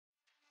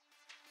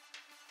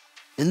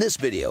In this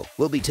video,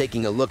 we'll be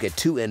taking a look at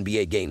 2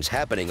 NBA games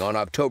happening on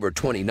October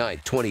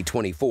 29,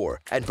 2024,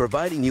 and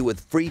providing you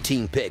with free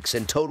team picks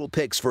and total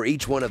picks for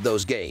each one of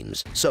those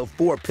games, so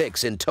 4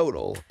 picks in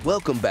total.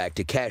 Welcome back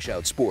to Cash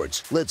Out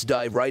Sports. Let's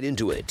dive right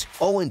into it.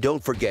 Oh, and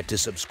don't forget to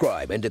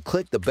subscribe and to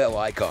click the bell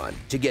icon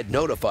to get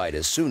notified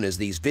as soon as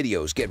these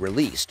videos get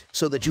released,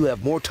 so that you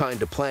have more time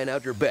to plan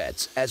out your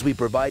bets as we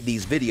provide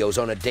these videos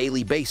on a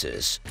daily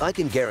basis. I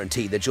can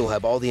guarantee that you'll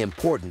have all the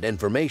important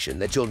information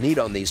that you'll need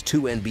on these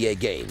 2 NBA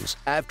games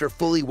after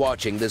fully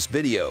watching this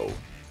video.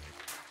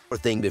 One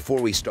thing before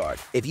we start,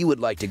 if you would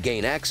like to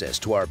gain access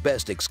to our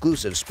best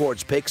exclusive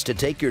sports picks to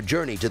take your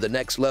journey to the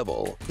next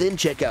level, then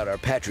check out our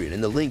Patreon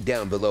in the link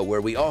down below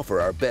where we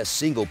offer our best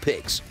single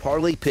picks,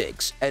 parlay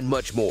picks, and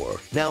much more.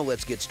 Now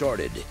let's get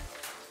started.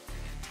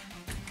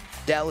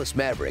 Dallas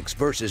Mavericks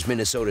versus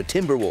Minnesota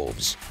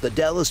Timberwolves. The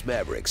Dallas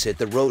Mavericks hit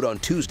the road on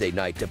Tuesday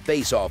night to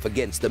face off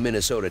against the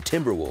Minnesota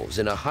Timberwolves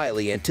in a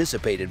highly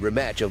anticipated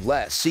rematch of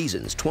last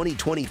season's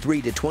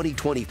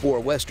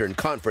 2023-2024 Western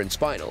Conference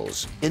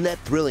Finals. In that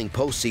thrilling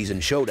postseason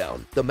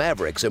showdown, the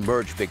Mavericks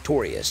emerged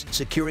victorious,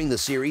 securing the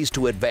series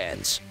to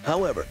advance.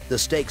 However, the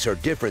stakes are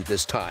different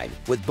this time,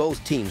 with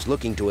both teams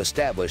looking to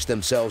establish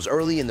themselves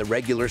early in the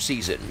regular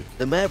season.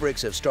 The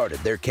Mavericks have started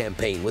their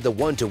campaign with a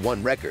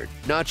 1-1 record,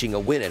 notching a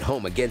win at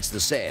home against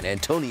the San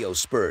Antonio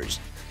Spurs,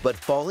 but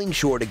falling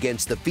short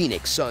against the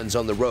Phoenix Suns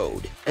on the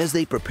road. As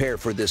they prepare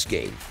for this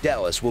game,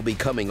 Dallas will be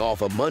coming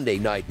off a Monday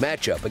night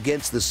matchup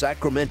against the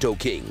Sacramento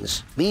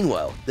Kings.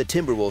 Meanwhile, the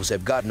Timberwolves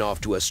have gotten off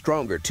to a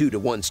stronger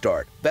 2-1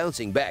 start,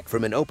 bouncing back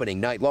from an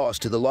opening night loss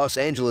to the Los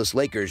Angeles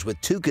Lakers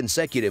with 2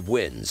 consecutive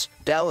wins.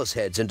 Dallas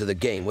heads into the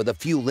game with a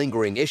few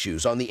lingering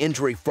issues on the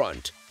injury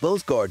front.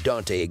 Both guard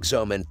Dante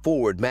Exum and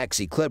forward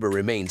Maxi Kleber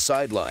remain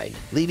sidelined,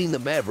 leaving the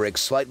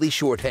Mavericks slightly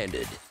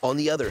short-handed. On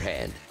the other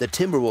hand, the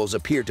Timberwolves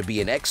appear to be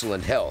in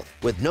excellent health,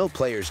 with no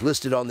players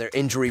listed on their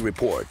injury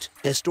report.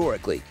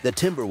 Historically, the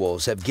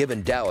Timberwolves have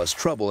given Dallas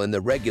trouble in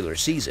the regular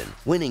season,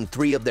 winning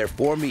 3 of their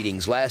 4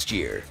 meetings last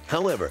year.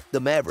 However,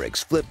 the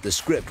Mavericks flipped the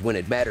script when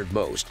it mattered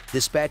most,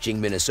 dispatching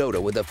Minnesota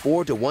with a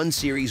 4-1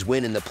 series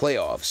win in the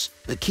playoffs.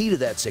 The key to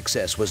that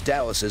success was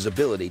Dallas's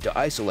ability to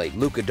isolate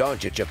Luka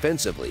Doncic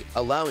offensively,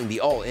 allowing the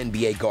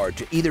All-NBA guard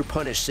to either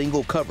punish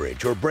single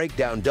coverage or break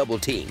down double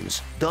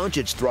teams.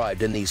 Doncic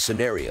thrived in these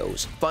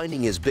scenarios,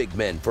 finding his big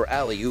men for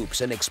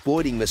alley-oops and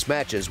exploiting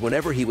mismatches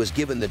whenever he was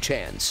given the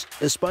chance.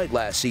 Despite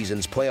last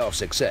season's playoff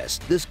success,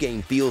 this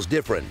game feels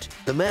different.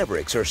 The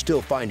Mavericks are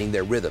still finding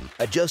their rhythm,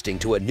 adjusting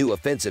to a new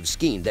offensive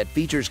scheme that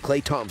features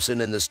Klay Thompson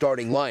in the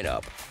starting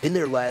lineup. In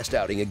their last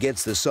outing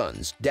against the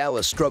Suns,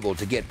 Dallas struggled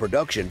to get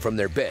production from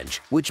their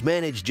bench, which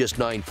managed just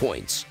 9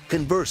 points.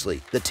 Conversely,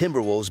 the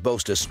Timberwolves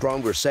boast a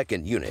stronger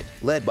second unit,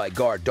 led by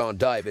guard Don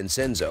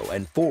DiVincenzo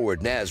and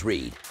forward Naz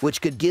Reid,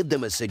 which could give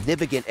them a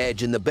significant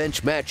edge in the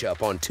bench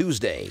matchup on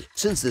Tuesday.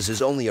 Since this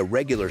is only a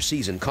regular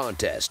season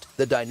contest,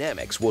 the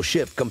dynamics will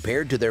shift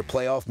compared to their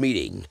playoff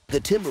meeting.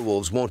 The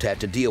Timberwolves won't have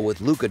to deal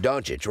with Luka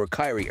Doncic or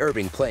Kyrie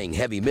Irving playing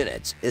heavy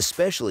minutes,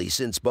 especially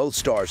since both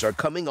stars are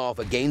coming off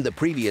a game the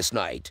previous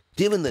night.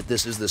 Given that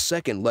this is the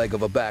second leg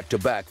of a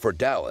back-to-back for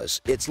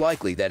Dallas, it's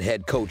likely that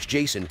head coach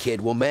Jason Kidd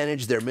will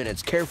manage their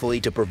minutes carefully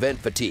to prevent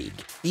fatigue.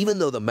 Even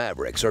though the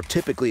Mavericks are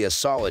typically a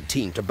solid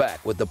team to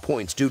back with the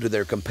points due to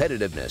their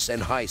competitiveness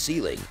and high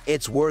ceiling,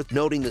 it's worth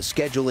noting the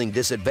scheduling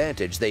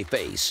disadvantage they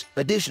face.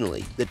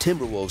 Additionally, the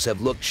Timberwolves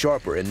have looked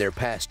sharper in their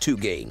past 2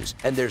 games,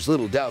 and there's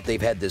little doubt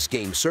they've had this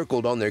game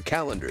circled on their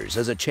calendars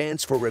as a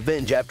chance for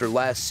revenge after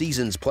last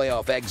season's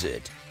playoff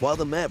exit. While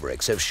the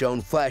Mavericks have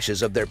shown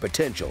flashes of their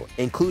potential,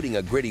 including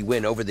a gritty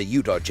win over the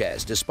Utah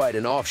Jazz despite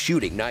an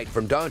off-shooting night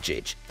from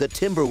Doncic, the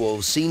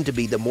Timberwolves seem to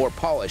be the more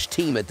polished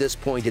team at this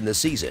point in the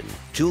season.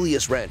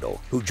 Julius Randle,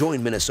 who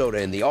joined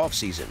Minnesota in the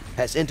offseason,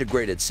 has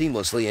integrated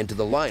seamlessly into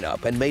the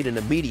lineup and made an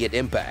immediate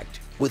impact.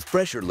 With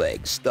fresher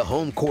legs, the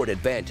home court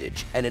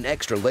advantage, and an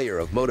extra layer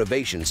of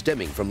motivation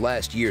stemming from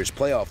last year's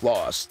playoff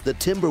loss, the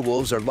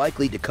Timberwolves are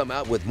likely to come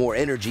out with more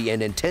energy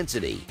and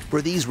intensity. For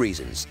these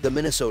reasons, the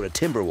Minnesota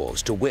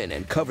Timberwolves to win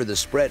and cover the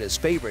spread as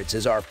favorites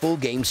is our full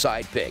game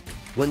side pick.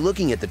 When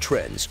looking at the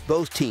trends,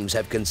 both teams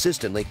have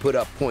consistently put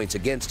up points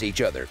against each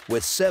other,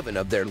 with 7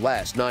 of their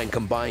last 9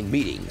 combined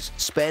meetings,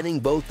 spanning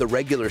both the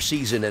regular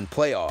season and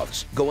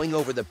playoffs, going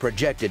over the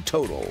projected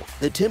total.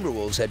 The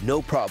Timberwolves had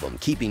no problem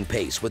keeping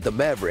pace with the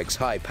Mavericks'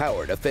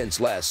 high-powered offense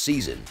last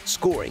season,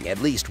 scoring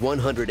at least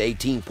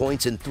 118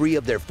 points in 3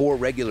 of their 4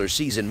 regular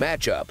season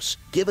matchups.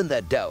 Given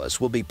that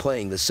Dallas will be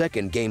playing the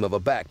second game of a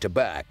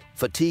back-to-back,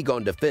 fatigue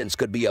on defense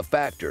could be a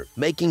factor,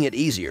 making it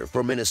easier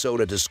for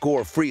Minnesota to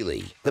score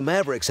freely. The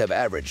Mavericks have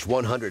averaged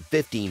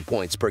 115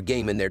 points per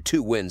game in their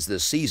 2 wins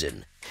this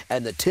season,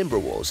 and the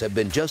Timberwolves have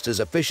been just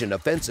as efficient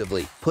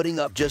offensively, putting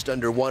up just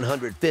under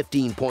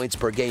 115 points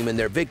per game in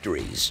their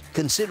victories.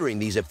 Considering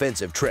these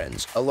offensive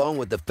trends, along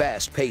with the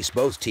fast pace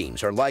both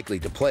teams are likely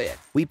to play at,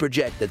 we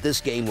project that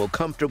this game will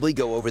comfortably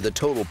go over the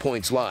total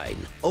points line.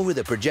 Over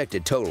the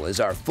projected total is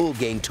our full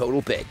game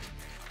total pick.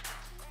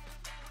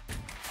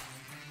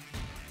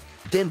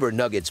 Denver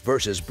Nuggets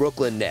versus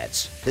Brooklyn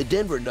Nets. The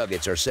Denver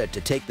Nuggets are set to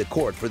take the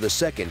court for the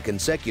second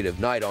consecutive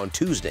night on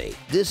Tuesday,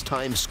 this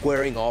time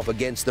squaring off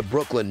against the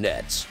Brooklyn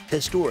Nets.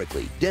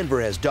 Historically,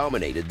 Denver has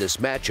dominated this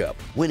matchup,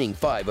 winning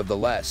 5 of the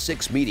last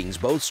 6 meetings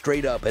both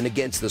straight up and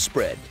against the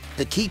spread.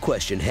 The key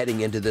question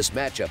heading into this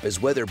matchup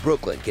is whether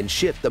Brooklyn can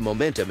shift the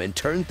momentum and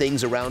turn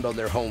things around on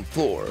their home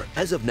floor.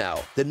 As of now,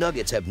 the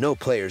Nuggets have no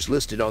players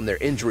listed on their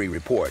injury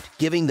report,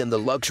 giving them the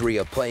luxury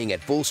of playing at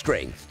full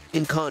strength.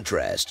 In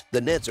contrast,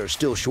 the Nets are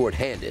still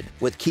short-handed,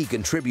 with key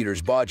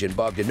contributors Bojan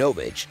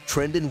Bogdanovic,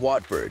 Trendon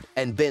Watford,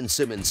 and Ben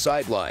Simmons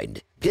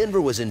sidelined.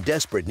 Denver was in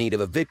desperate need of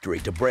a victory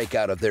to break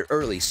out of their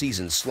early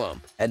season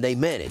slump, and they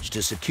managed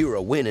to secure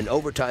a win in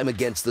overtime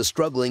against the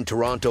struggling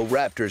Toronto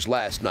Raptors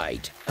last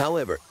night.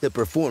 However, the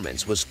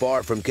performance was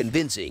far from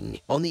convincing.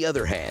 On the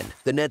other hand,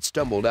 the Nets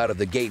stumbled out of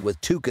the gate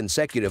with 2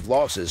 consecutive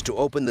losses to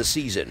open the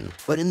season.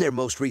 But in their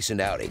most recent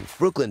outing,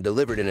 Brooklyn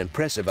delivered an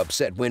impressive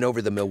upset win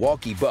over the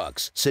Milwaukee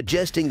Bucks,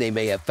 suggesting they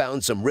may have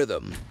found some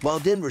rhythm. While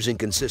Denver's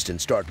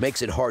inconsistent start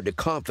makes it hard to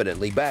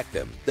confidently back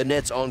them, the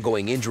Nets'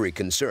 ongoing injury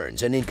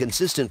concerns and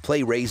inconsistent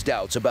play raised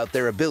doubts about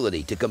their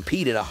ability to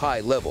compete at a high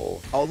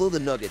level. Although the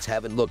Nuggets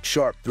haven't looked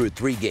sharp through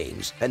 3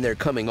 games, and they're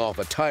coming off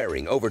a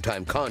tiring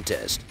overtime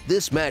contest,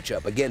 this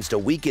matchup against a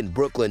weakened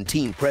Brooklyn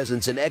team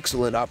presents an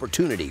excellent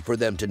opportunity for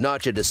them to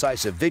notch a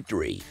decisive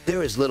victory.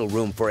 There is little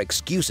room for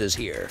excuses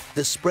here.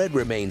 The spread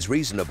remains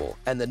reasonable,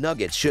 and the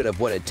Nuggets should have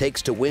what it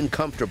takes to win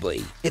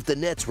comfortably. If the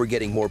Nets were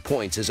getting more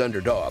points as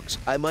underdogs,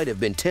 I might have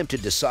been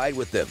tempted to side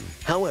with them.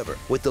 However,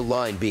 with the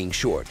line being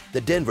short, the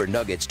Denver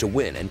Nuggets to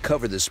win and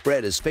cover the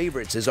spread as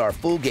favorites is our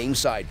full game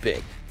side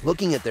pick.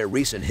 Looking at their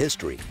recent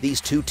history, these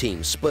 2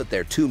 teams split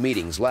their 2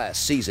 meetings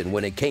last season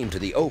when it came to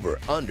the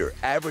over-under,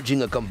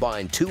 averaging a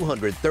combined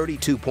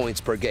 232 points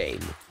per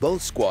game.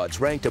 Both squads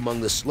ranked among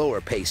the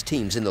slower-paced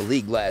teams in the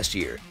league last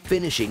year,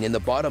 finishing in the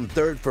bottom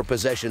third for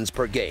possessions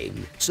per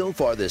game. So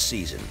far this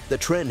season, the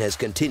trend has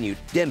continued.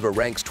 Denver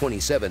ranks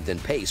 27th in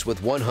pace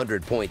with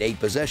 100.8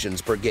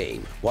 possessions per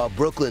game, while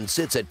Brooklyn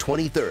sits at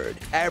 23rd,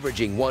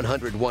 averaging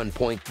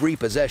 101.3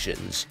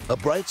 possessions. A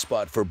bright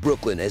spot for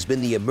Brooklyn has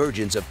been the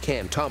emergence of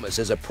Cam Thomas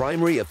as a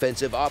primary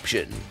offensive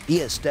option. He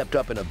has stepped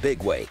up in a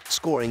big way,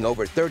 scoring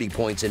over 30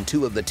 points in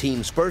 2 of the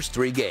team's first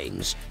 3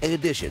 games. In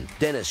addition,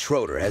 Dennis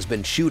Schroeder has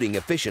been shooting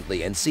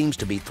efficiently and seems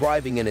to be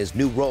thriving in his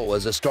new role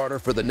as a starter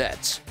for the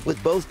Nets.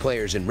 With both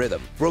players in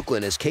rhythm,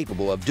 Brooklyn is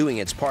capable of doing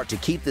its part to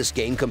keep this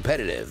game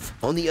competitive.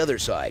 On the other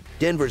side,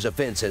 Denver's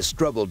offense has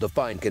struggled to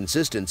find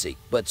consistency,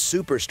 but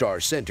superstar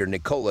center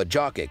Nikola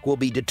Jokic will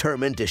be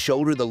determined to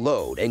shoulder the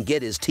load and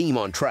get his team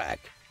on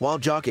track. While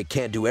Jokic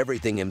can't do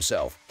everything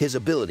himself, his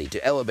ability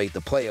to elevate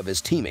the play of his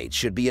teammates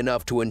should be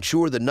enough to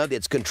ensure the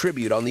Nuggets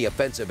contribute on the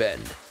offensive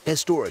end.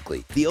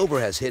 Historically, the over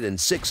has hit in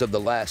 6 of the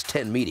last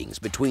 10 meetings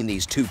between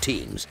these 2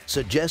 teams,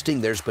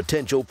 suggesting there's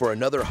potential for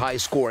another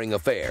high-scoring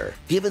affair.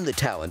 Given the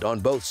talent on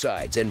both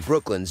sides and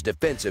Brooklyn's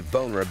defensive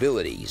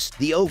vulnerabilities,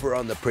 the over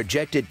on the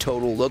projected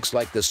total looks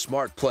like the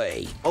smart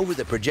play. Over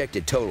the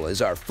projected total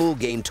is our full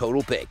game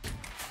total pick.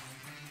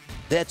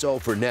 That's all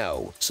for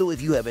now, so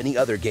if you have any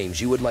other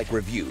games you would like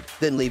reviewed,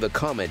 then leave a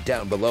comment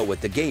down below with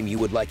the game you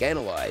would like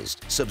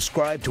analyzed.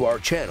 Subscribe to our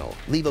channel,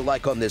 leave a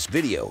like on this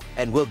video,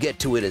 and we'll get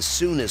to it as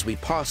soon as we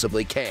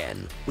possibly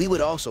can. We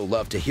would also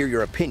love to hear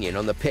your opinion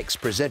on the picks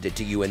presented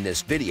to you in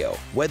this video,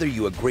 whether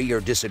you agree or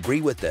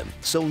disagree with them,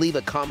 so leave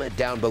a comment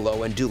down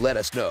below and do let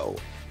us know.